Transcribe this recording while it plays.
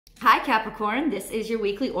Hi Capricorn, this is your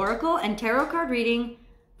weekly oracle and tarot card reading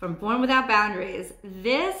from Born Without Boundaries.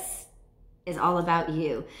 This is all about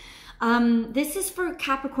you. This is for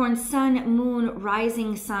Capricorn sun, moon,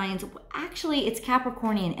 rising signs. Actually, it's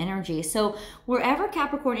Capricornian energy. So wherever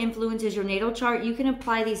Capricorn influences your natal chart, you can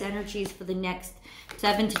apply these energies for the next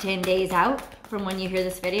 7 to 10 days out from when you hear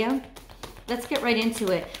this video. Let's get right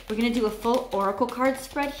into it. We're going to do a full oracle card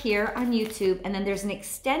spread here on YouTube, and then there's an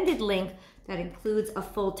extended link that includes a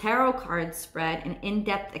full tarot card spread, an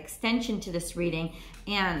in-depth extension to this reading,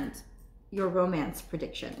 and your romance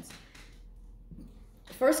predictions.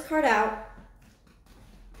 First card out,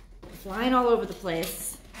 flying all over the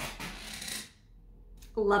place.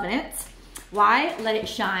 Loving it. Why? Let it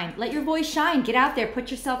shine. Let your voice shine. Get out there. Put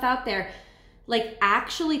yourself out there. Like,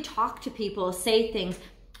 actually talk to people. Say things.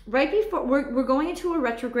 Right before, we're going into a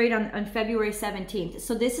retrograde on February 17th.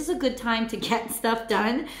 So this is a good time to get stuff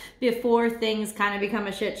done before things kind of become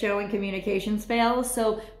a shit show and communications fail.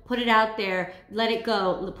 So put it out there. Let it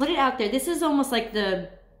go. Put it out there. This is almost like the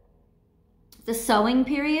sowing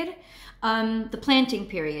period, the planting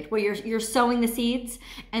period, where you're sowing the seeds,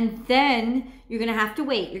 and then you're gonna have to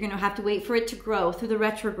wait. You're gonna have to wait for it to grow through the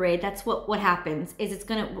retrograde. That's what happens. Is it's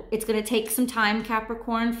gonna take some time,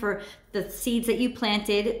 Capricorn, for the seeds that you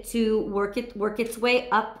planted to work its way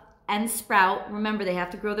up and sprout. Remember, they have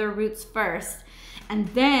to grow their roots first, and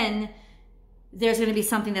then there's going to be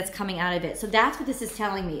something that's coming out of it. So that's what this is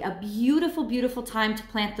telling me. A beautiful, beautiful time to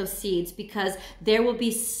plant those seeds, because there will be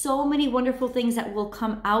so many wonderful things that will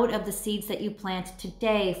come out of the seeds that you plant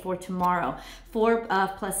today for tomorrow. 4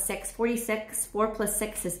 plus 6, 46. 4 plus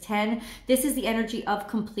 6 is 10. This is the energy of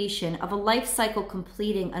completion, of a life cycle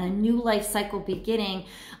completing and a new life cycle beginning.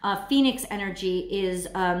 Phoenix energy is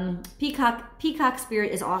peacock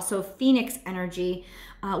spirit is also Phoenix energy.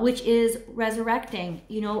 Which is resurrecting,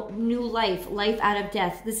 you know, new life out of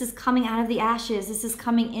death. This is coming out of the ashes. This is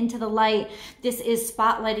coming into the light. This is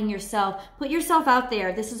spotlighting yourself. Put yourself out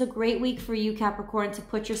there. This is a great week for you, Capricorn, to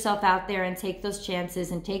put yourself out there and take those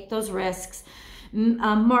chances and take those risks.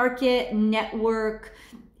 Market, network,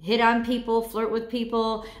 hit on people, flirt with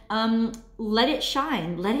people. Let it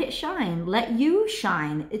shine. Let it shine. Let you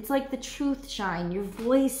shine. It's like the truth shine. Your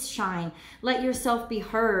voice shine. Let yourself be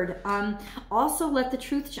heard. Also, let the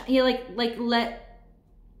truth shine. Yeah, let.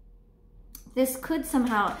 This could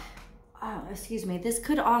somehow. Oh, excuse me. This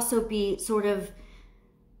could also be sort of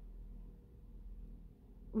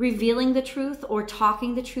revealing the truth, or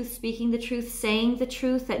talking the truth, speaking the truth, saying the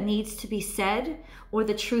truth that needs to be said, or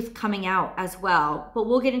the truth coming out as well. But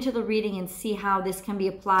we'll get into the reading and see how this can be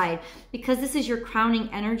applied, because this is your crowning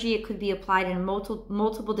energy. It could be applied in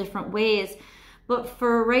multiple different ways. But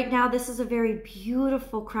for right now, this is a very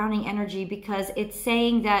beautiful crowning energy, because it's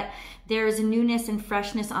saying that there is a newness and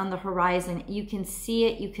freshness on the horizon. You can see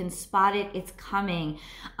it, you can spot it, it's coming.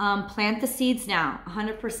 Plant the seeds now,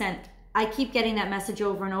 100%. I keep getting that message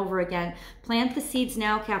over and over again. Plant the seeds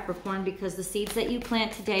now, Capricorn, because the seeds that you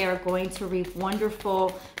plant today are going to reap wonderful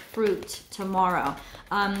fruit tomorrow.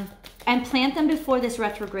 And plant them before this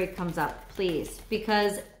retrograde comes up, please,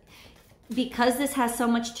 because this has so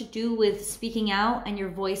much to do with speaking out and your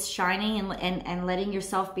voice shining and letting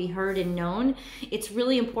yourself be heard and known. It's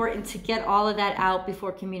really important to get all of that out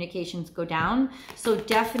before communications go down. So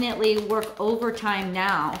definitely work overtime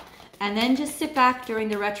now. And then just sit back during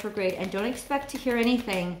the retrograde, and don't expect to hear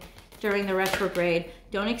anything during the retrograde.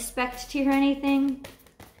 Don't expect to hear anything.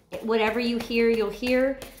 Whatever you hear, you'll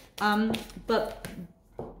hear. But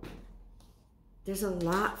there's a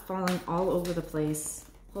lot falling all over the place.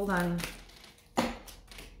 Hold on.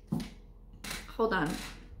 Hold on.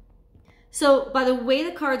 So by the way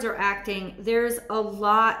the cards are acting, there's a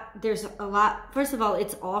lot. First of all,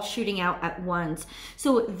 it's all shooting out at once.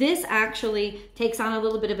 So this actually takes on a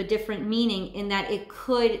little bit of a different meaning, in that it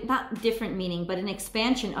could, not different meaning, but an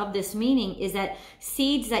expansion of this meaning is that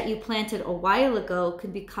seeds that you planted a while ago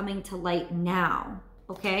could be coming to light now.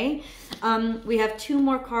 Okay, we have 2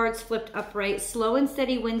 more cards flipped upright. Slow and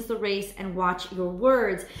steady wins the race, and watch your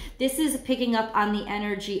words. This is picking up on the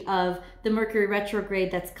energy of the Mercury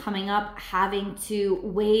retrograde that's coming up, having to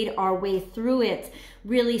wade our way through it,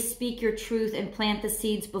 really speak your truth and plant the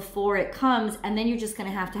seeds before it comes. And then you're just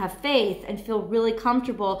going to have faith and feel really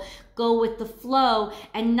comfortable, go with the flow,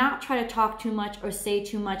 and not try to talk too much or say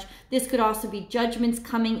too much. This could also be judgments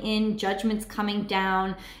coming in, judgments coming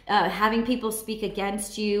down, having people speak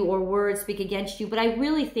against you or words speak against you. But I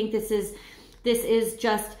really think this is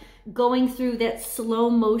just going through that slow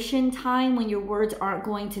motion time when your words aren't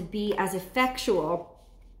going to be as effectual.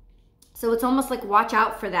 So it's almost like watch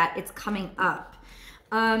out for that. It's coming up.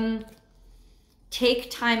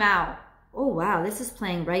 Take time out. Oh, wow, this is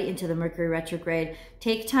playing right into the Mercury retrograde.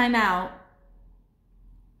 Take time out.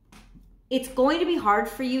 It's going to be hard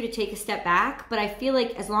for you to take a step back, but I feel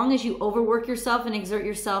like as long as you overwork yourself and exert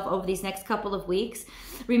yourself over these next couple of weeks,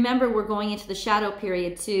 remember we're going into the shadow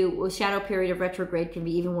period too. The shadow period of retrograde can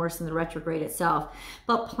be even worse than the retrograde itself.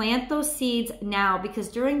 But plant those seeds now, because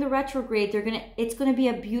during the retrograde, it's gonna be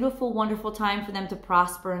a beautiful, wonderful time for them to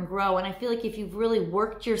prosper and grow. And I feel like if you've really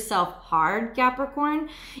worked yourself hard, Capricorn,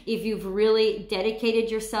 if you've really dedicated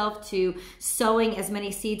yourself to sowing as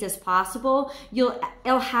many seeds as possible,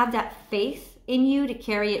 it'll have that faith in you to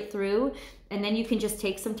carry it through. And then you can just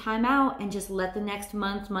take some time out and just let the next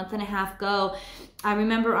month and a half go. I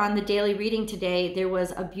remember on the daily reading today, there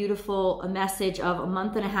was a beautiful message of a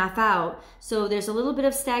month and a half out. So there's a little bit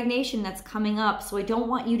of stagnation that's coming up. So I don't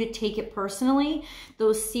want you to take it personally.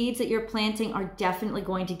 Those seeds that you're planting are definitely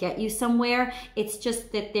going to get you somewhere. It's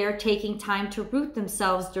just that they're taking time to root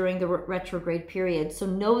themselves during the retrograde period. So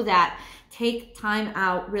know that. Take time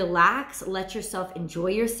out, relax, let yourself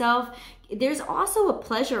enjoy yourself. There's also a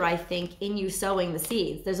pleasure, I think, in you sowing the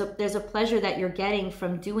seeds. There's a pleasure that you're getting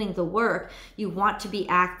from doing the work. You want to be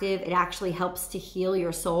active. It actually helps to heal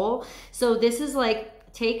your soul. So this is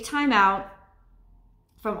like, take time out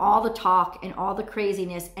from all the talk and all the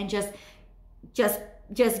craziness and just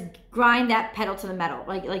grind that pedal to the metal.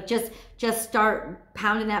 Like just start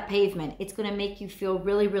pounding that pavement. It's going to make you feel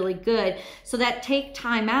really, really good. So that take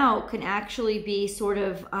time out can actually be sort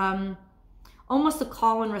of almost a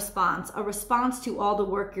call and response, a response to all the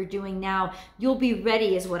work you're doing now. You'll be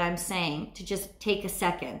ready is what I'm saying, to just take a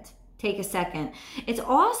second. Take a second. It's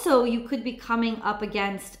also, you could be coming up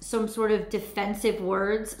against some sort of defensive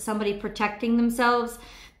words, somebody protecting themselves.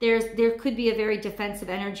 There could be a very defensive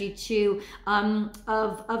energy too,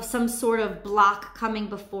 of some sort of block coming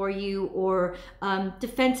before you, or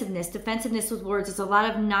defensiveness with words. There's a lot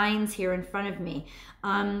of 9s here in front of me,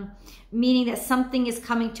 meaning that something is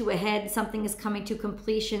coming to a head, something is coming to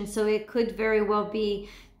completion. So it could very well be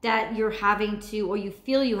that you're having to, or you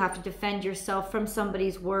feel you have to defend yourself from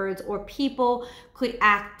somebody's words, or people could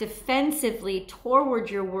act defensively toward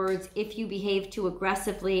your words if you behave too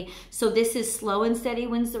aggressively. So this is slow and steady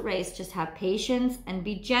wins the race. Just have patience and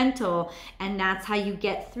be gentle, and that's how you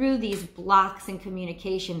get through these blocks in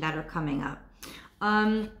communication that are coming up.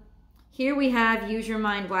 Here we have use your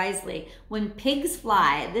mind wisely. When pigs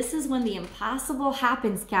fly, this is when the impossible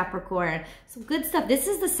happens, Capricorn. Some good stuff. This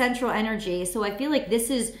is the central energy. So I feel like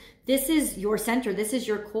this is your center. This is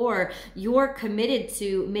your core. You're committed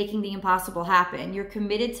to making the impossible happen. You're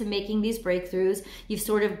committed to making these breakthroughs. You've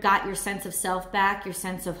sort of got your sense of self back, your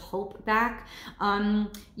sense of hope back.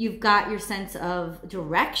 You've got your sense of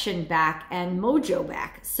direction back and mojo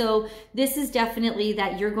back. So this is definitely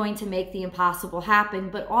that you're going to make the impossible happen,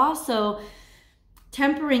 but also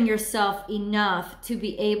tempering yourself enough to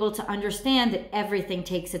be able to understand that everything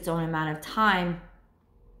takes its own amount of time,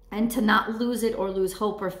 and to not lose it or lose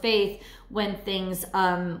hope or faith when things,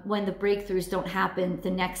 when the breakthroughs don't happen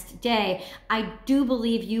the next day. I do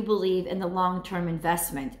believe you believe in the long-term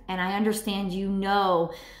investment, and I understand you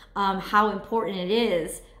know how important it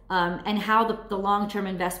is, and how the long-term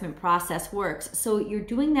investment process works. So you're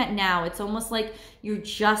doing that now. It's almost like you're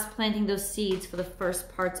just planting those seeds for the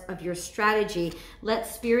first parts of your strategy. Let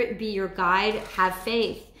spirit be your guide. Have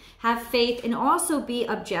faith. Have faith, and also be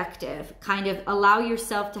objective. Kind of allow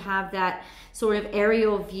yourself to have that sort of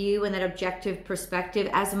aerial view and that objective perspective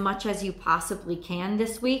as much as you possibly can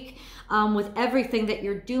this week, with everything that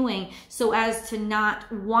you're doing, so as to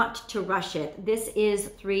not want to rush it. This is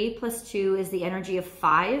 3 + 2 is the energy of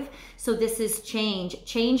 5. So this is change.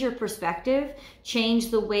 Change your perspective.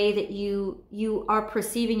 Change the way that you are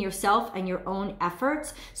perceiving yourself and your own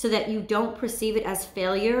efforts, so that you don't perceive it as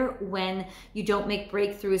failure when you don't make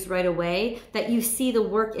breakthroughs right away, that you see the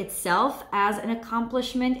work itself as an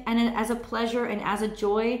accomplishment and as a pleasure and as a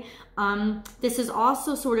joy. This is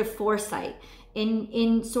also sort of foresight,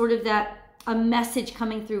 in sort of that a message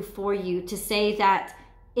coming through for you to say that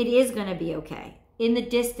it is going to be okay. In the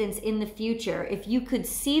distance, in the future, if you could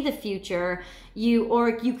see the future, or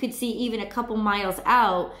you could see even a couple miles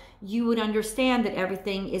out, you would understand that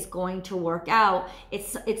everything is going to work out.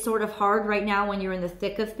 It's sort of hard right now when you're in the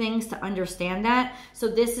thick of things to understand that. So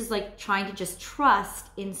this is like trying to just trust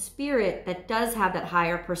in spirit that does have that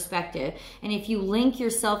higher perspective. And if you link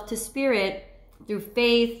yourself to spirit through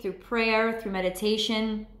faith, through prayer, through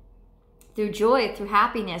meditation, through joy, through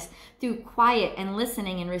happiness, through quiet and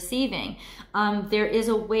listening and receiving, there is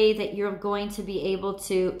a way that you're going to be able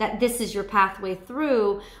to, that this is your pathway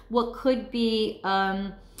through what could be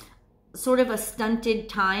sort of a stunted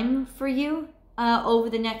time for you.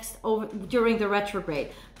 during the retrograde,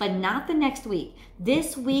 but not the next week.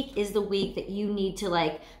 This week is the week that you need to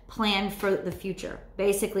like plan for the future,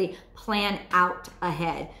 basically plan out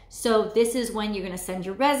ahead. So this is when you're going to send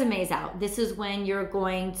your resumes out. This is when you're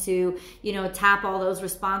going to, you know, tap all those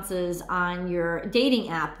responses on your dating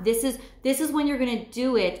app. This is when you're going to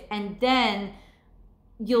do it, and then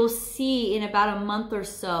you'll see in about a month or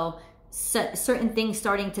so certain things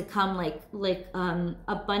starting to come, like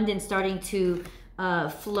abundance starting to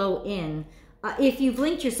flow in. If you've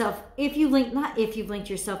linked yourself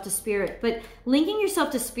to spirit, but linking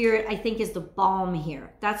yourself to spirit, I think, is the balm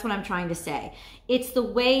here. That's what I'm trying to say. It's the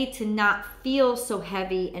way to not feel so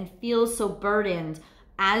heavy and feel so burdened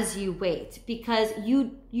as you wait, because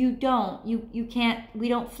we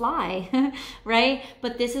don't fly, right?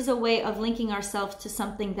 But this is a way of linking ourselves to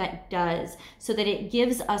something that does, so that it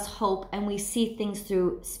gives us hope and we see things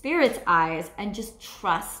through spirit's eyes and just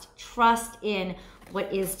trust in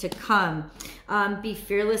what is to come. Be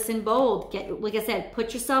fearless and bold. Like I said,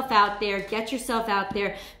 put yourself out there, get yourself out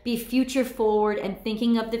there, be future forward and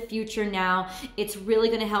thinking of the future now. It's really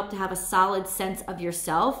going to help to have a solid sense of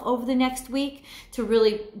yourself over the next week, to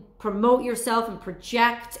really promote yourself and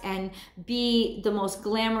project and be the most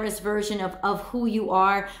glamorous version of who you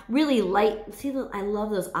are. Really light. See, I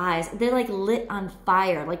love those eyes. They're like lit on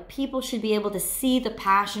fire. Like, people should be able to see the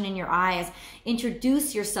passion in your eyes.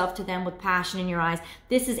 Introduce yourself to them with passion in your eyes.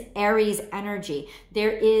 This is Aries energy.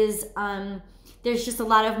 There's just a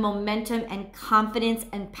lot of momentum and confidence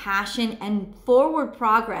and passion and forward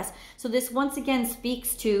progress. So this once again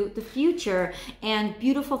speaks to the future and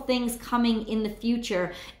beautiful things coming in the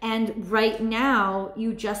future. And right now,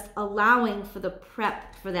 you just allowing for the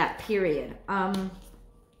prep for that period. Hold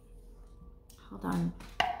on.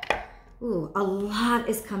 Ooh, a lot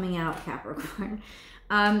is coming out, Capricorn.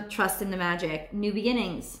 Trust in the magic. New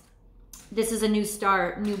beginnings. This is a new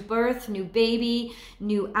start, new birth, new baby,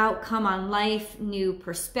 new outcome on life, new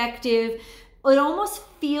perspective. It almost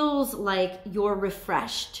feels like you're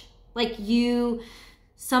refreshed, like you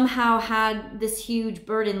somehow had this huge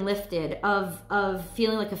burden lifted of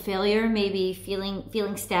feeling like a failure, maybe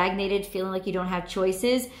feeling stagnated, feeling like you don't have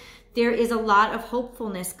choices. There is a lot of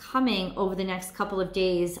hopefulness coming over the next couple of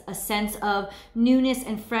days, a sense of newness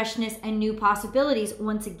and freshness and new possibilities.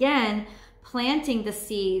 Once again, planting the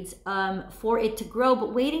seeds for it to grow,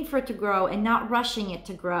 but waiting for it to grow and not rushing it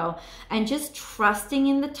to grow, and just trusting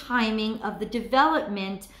in the timing of the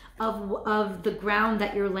development of the ground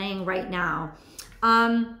that you're laying right now.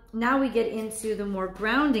 Now we get into the more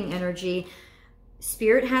grounding energy.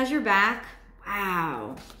 Spirit has your back.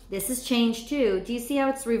 Wow, this has changed too. Do you see how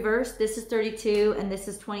it's reversed? This is 32 and this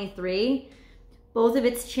is 23. Both of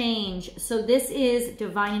its change. So this is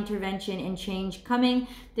divine intervention and change coming.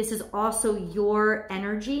 This is also your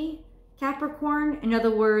energy, Capricorn. In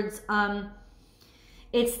other words,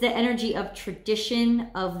 it's the energy of tradition,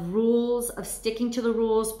 of rules, of sticking to the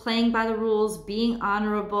rules, playing by the rules, being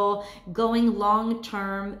honorable, going long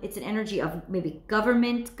term. It's an energy of maybe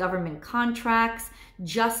government contracts,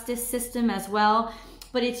 justice system as well.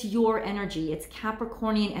 But it's your energy. It's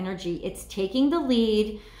Capricornian energy. It's taking the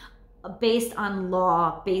lead based on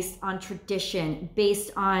law, based on tradition, based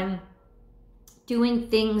on doing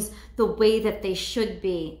things the way that they should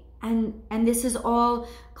be. And this is all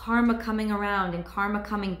karma coming around and karma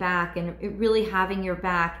coming back, and it really having your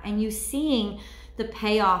back, and you seeing the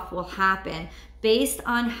payoff will happen. Based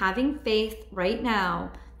on having faith right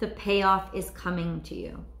now, the payoff is coming to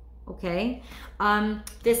you. Okay,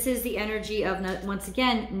 this is the energy of, once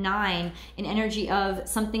again, 9, an energy of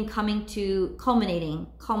something coming to culminating,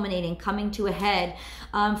 coming to a head,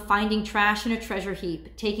 finding trash in a treasure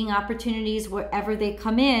heap, taking opportunities wherever they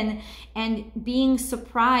come in, and being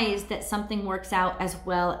surprised that something works out as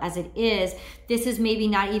well as it is. This is maybe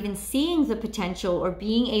not even seeing the potential or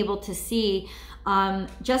being able to see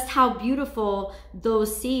just how beautiful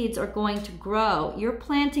those seeds are going to grow. You're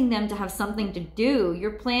planting them to have something to do.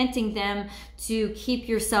 You're planting them to keep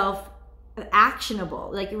yourself actionable,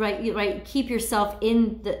 like right, keep yourself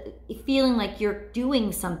in the feeling like you're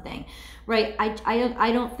doing something, right?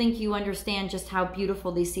 I don't think you understand just how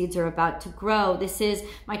beautiful these seeds are about to grow. This is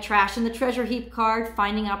my trash in the treasure heap card,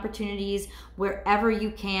 finding opportunities wherever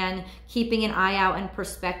you can, keeping an eye out and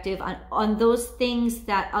perspective on those things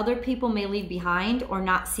that other people may leave behind or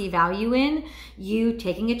not see value in, you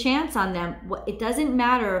taking a chance on them. It doesn't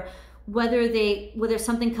matter whether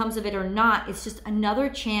something comes of it or not. It's just another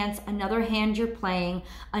chance, another hand you're playing,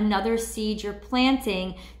 another seed you're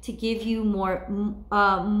planting to give you more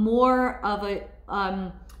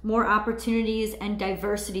opportunities and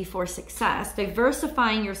diversity for success.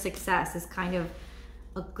 Diversifying your success is kind of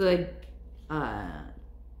a good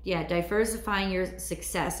yeah, diversifying your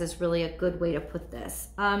success is really a good way to put this.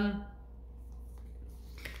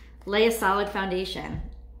 Lay a solid foundation.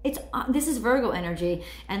 This is Virgo energy,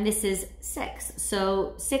 and this is 6.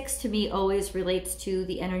 So 6 to me always relates to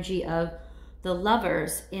the energy of the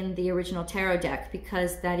Lovers in the original tarot deck,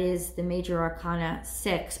 because that is the major arcana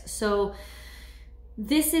 6. So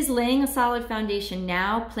this is laying a solid foundation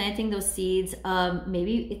now, planting those seeds,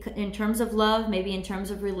 maybe in terms of love, maybe in terms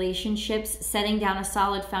of relationships, setting down a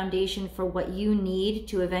solid foundation for what you need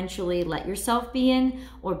to eventually let yourself be in,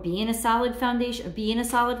 or be in a solid foundation, or be in a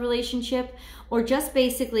solid relationship, or just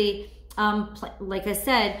basically, like I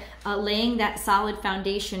said, laying that solid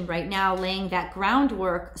foundation right now, laying that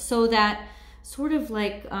groundwork so that sort of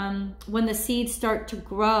like when the seeds start to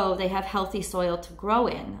grow, they have healthy soil to grow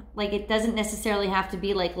in. Like, it doesn't necessarily have to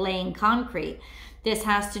be like laying concrete. This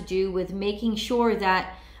has to do with making sure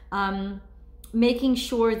that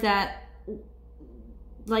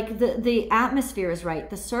like the atmosphere is right,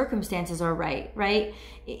 the circumstances are right?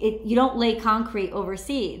 You don't lay concrete over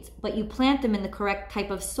seeds, but you plant them in the correct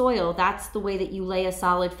type of soil. That's the way that you lay a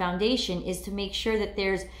solid foundation, is to make sure that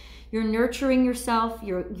you're nurturing yourself,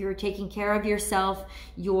 you're taking care of yourself,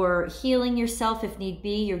 you're healing yourself if need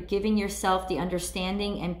be, you're giving yourself the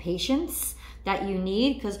understanding and patience that you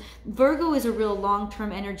need, because Virgo is a real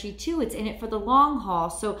long-term energy too. It's in it for the long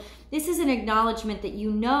haul. So this is an acknowledgement that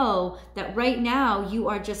you know that right now you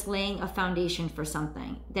are just laying a foundation for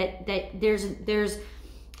something. That there's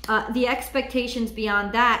the expectations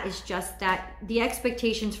beyond that is just that the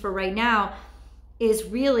expectations for right now is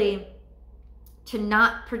really to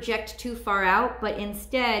not project too far out, but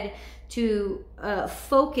instead to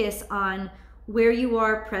focus on where you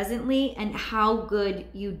are presently and how good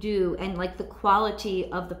you do, and like the quality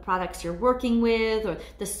of the products you're working with, or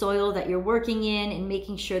the soil that you're working in, and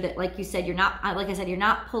making sure that, like you said, you're not, like I said, you're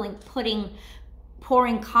not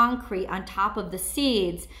pouring concrete on top of the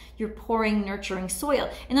seeds. You're pouring nurturing soil.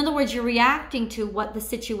 In other words, you're reacting to what the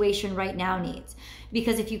situation right now needs.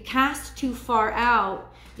 Because if you cast too far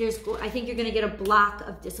out, I think you're going to get a block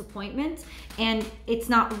of disappointment, and it's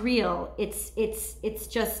not real. It's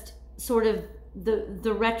just sort of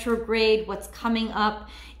the retrograde, what's coming up.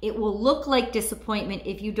 It will look like disappointment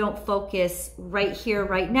if you don't focus right here,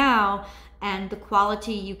 right now, and the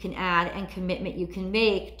quality you can add and commitment you can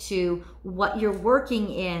make to what you're working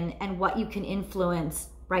in and what you can influence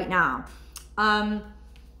right now.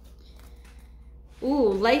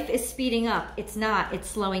 Life is speeding up. It's not, it's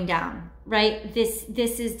slowing down, right? This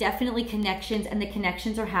is definitely connections, and the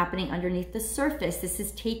connections are happening underneath the surface. This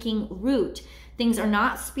is taking root. Things are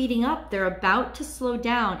not speeding up. They're about to slow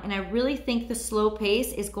down. And I really think the slow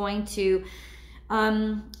pace is going to, I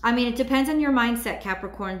mean, it depends on your mindset,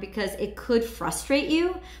 Capricorn, because it could frustrate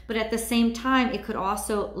you, but at the same time, it could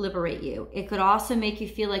also liberate you. It could also make you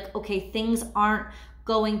feel like, okay, things aren't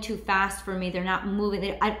going too fast for me. They're not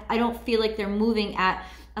moving. I don't feel like they're moving at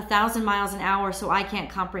 1,000 miles an hour, so I can't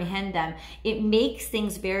comprehend them. It makes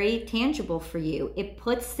things very tangible for you. It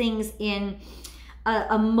puts things in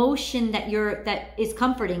a motion that is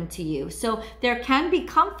comforting to you. So there can be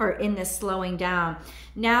comfort in this slowing down.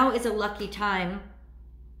 Now is a lucky time,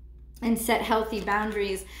 and set healthy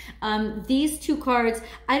boundaries. These two cards,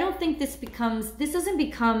 I don't think this doesn't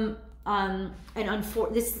become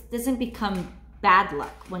bad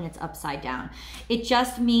luck when it's upside down. It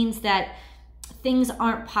just means that things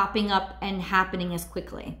aren't popping up and happening as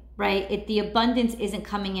quickly, right? The abundance isn't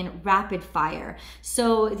coming in rapid fire.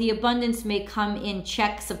 So the abundance may come in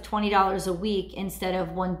checks of $20 a week instead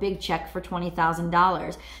of one big check for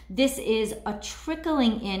 $20,000. This is a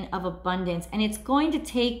trickling in of abundance, and it's going to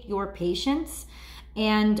take your patience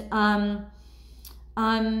and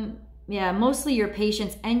mostly your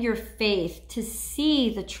patience and your faith to see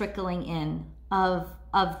the trickling in of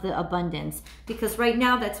the abundance, because right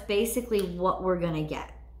now that's basically what we're going to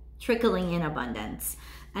get, trickling in abundance.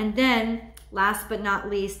 And then last but not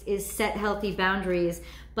least is set healthy boundaries,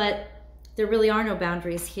 but there really are no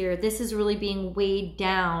boundaries here. This is really being weighed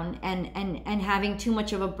down and having too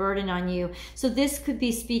much of a burden on you. So this could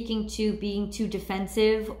be speaking to being too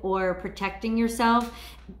defensive or protecting yourself.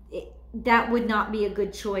 That would not be a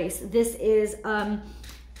good choice. This is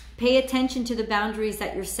pay attention to the boundaries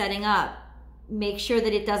that you're setting up. Make sure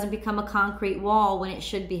that it doesn't become a concrete wall when it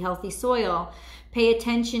should be healthy soil. Pay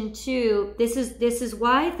attention to, this is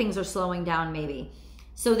why things are slowing down maybe,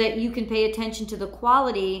 so that you can pay attention to the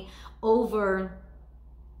quality over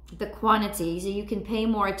the quantity. So you can pay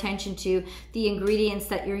more attention to the ingredients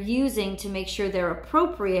that you're using to make sure they're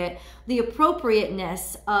appropriate, the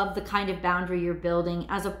appropriateness of the kind of boundary you're building,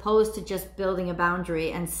 as opposed to just building a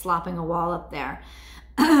boundary and slopping a wall up there.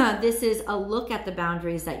 This is a look at the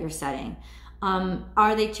boundaries that you're setting.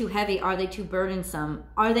 Are they too heavy? Are they too burdensome?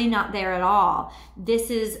 Are they not there at all? This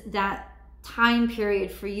is that time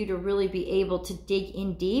period for you to really be able to dig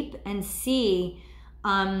in deep and see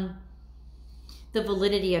the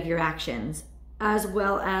validity of your actions, as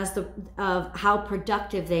well as of how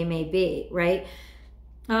productive they may be, right?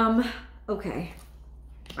 Okay.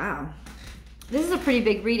 Wow. This is a pretty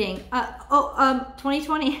big reading.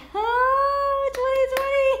 2020. Oh,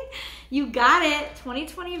 2020. You got it.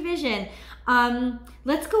 2020 vision.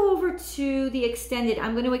 Let's go over to the extended.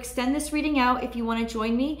 I'm going to extend this reading out if you want to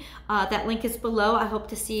join me. That link is below. I hope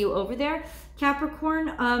to see you over there.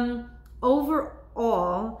 Capricorn,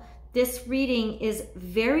 overall, this reading is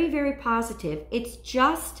very, very positive. It's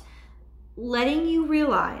just letting you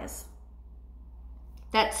realize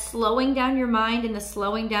that slowing down your mind and the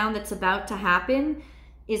slowing down that's about to happen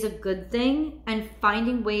is a good thing, and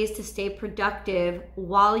finding ways to stay productive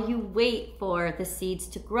while you wait for the seeds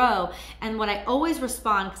to grow. And what I always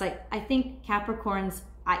respond, because I think Capricorns,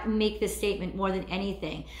 I make this statement more than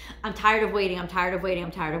anything. I'm tired of waiting. I'm tired of waiting.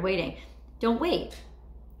 I'm tired of waiting. Don't wait.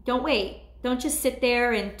 Don't wait. Don't just sit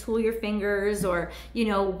there and tool your fingers or,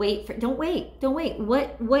 wait for, don't wait. Don't wait.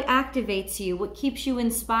 What activates you? What keeps you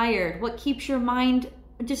inspired? What keeps your mind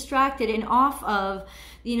distracted and off of,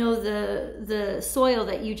 the soil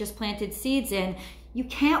that you just planted seeds in? You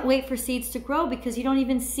can't wait for seeds to grow because you don't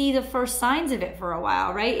even see the first signs of it for a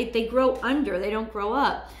while, right? They grow under, they don't grow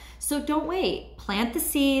up. So don't wait. Plant the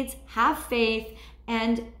seeds, have faith,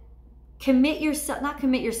 and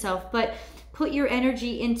but put your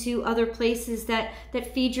energy into other places that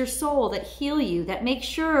feed your soul, that heal you, that make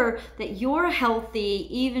sure that you're healthy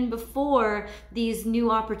even before these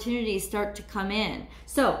new opportunities start to come in.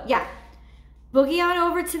 So yeah, boogie on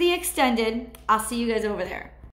over to the extended. I'll see you guys over there.